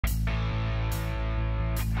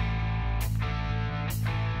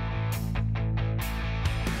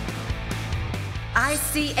I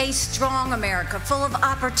see a strong America full of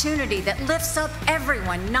opportunity that lifts up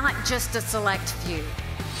everyone, not just a select few.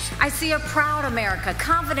 I see a proud America,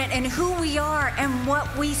 confident in who we are and what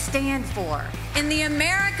we stand for. In the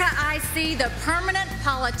America I see, the permanent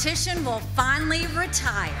politician will finally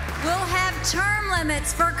retire. We'll have term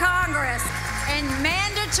limits for Congress and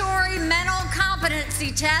mandatory mental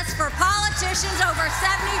competency tests for politicians over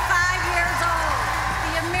 75 years old.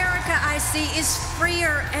 The America I see is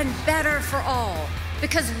freer and better for all,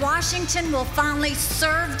 because Washington will finally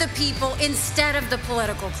serve the people instead of the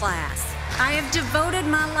political class. I have devoted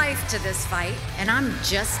my life to this fight, and I'm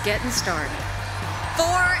just getting started.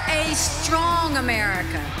 For a strong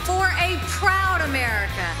America, for a proud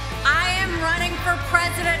America, I am running for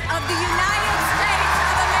President of the United States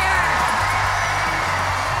of America.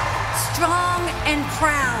 Strong and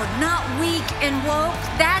proud, not weak and woke,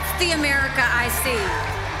 that's the America I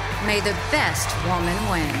see. May the best woman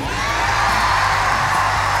win.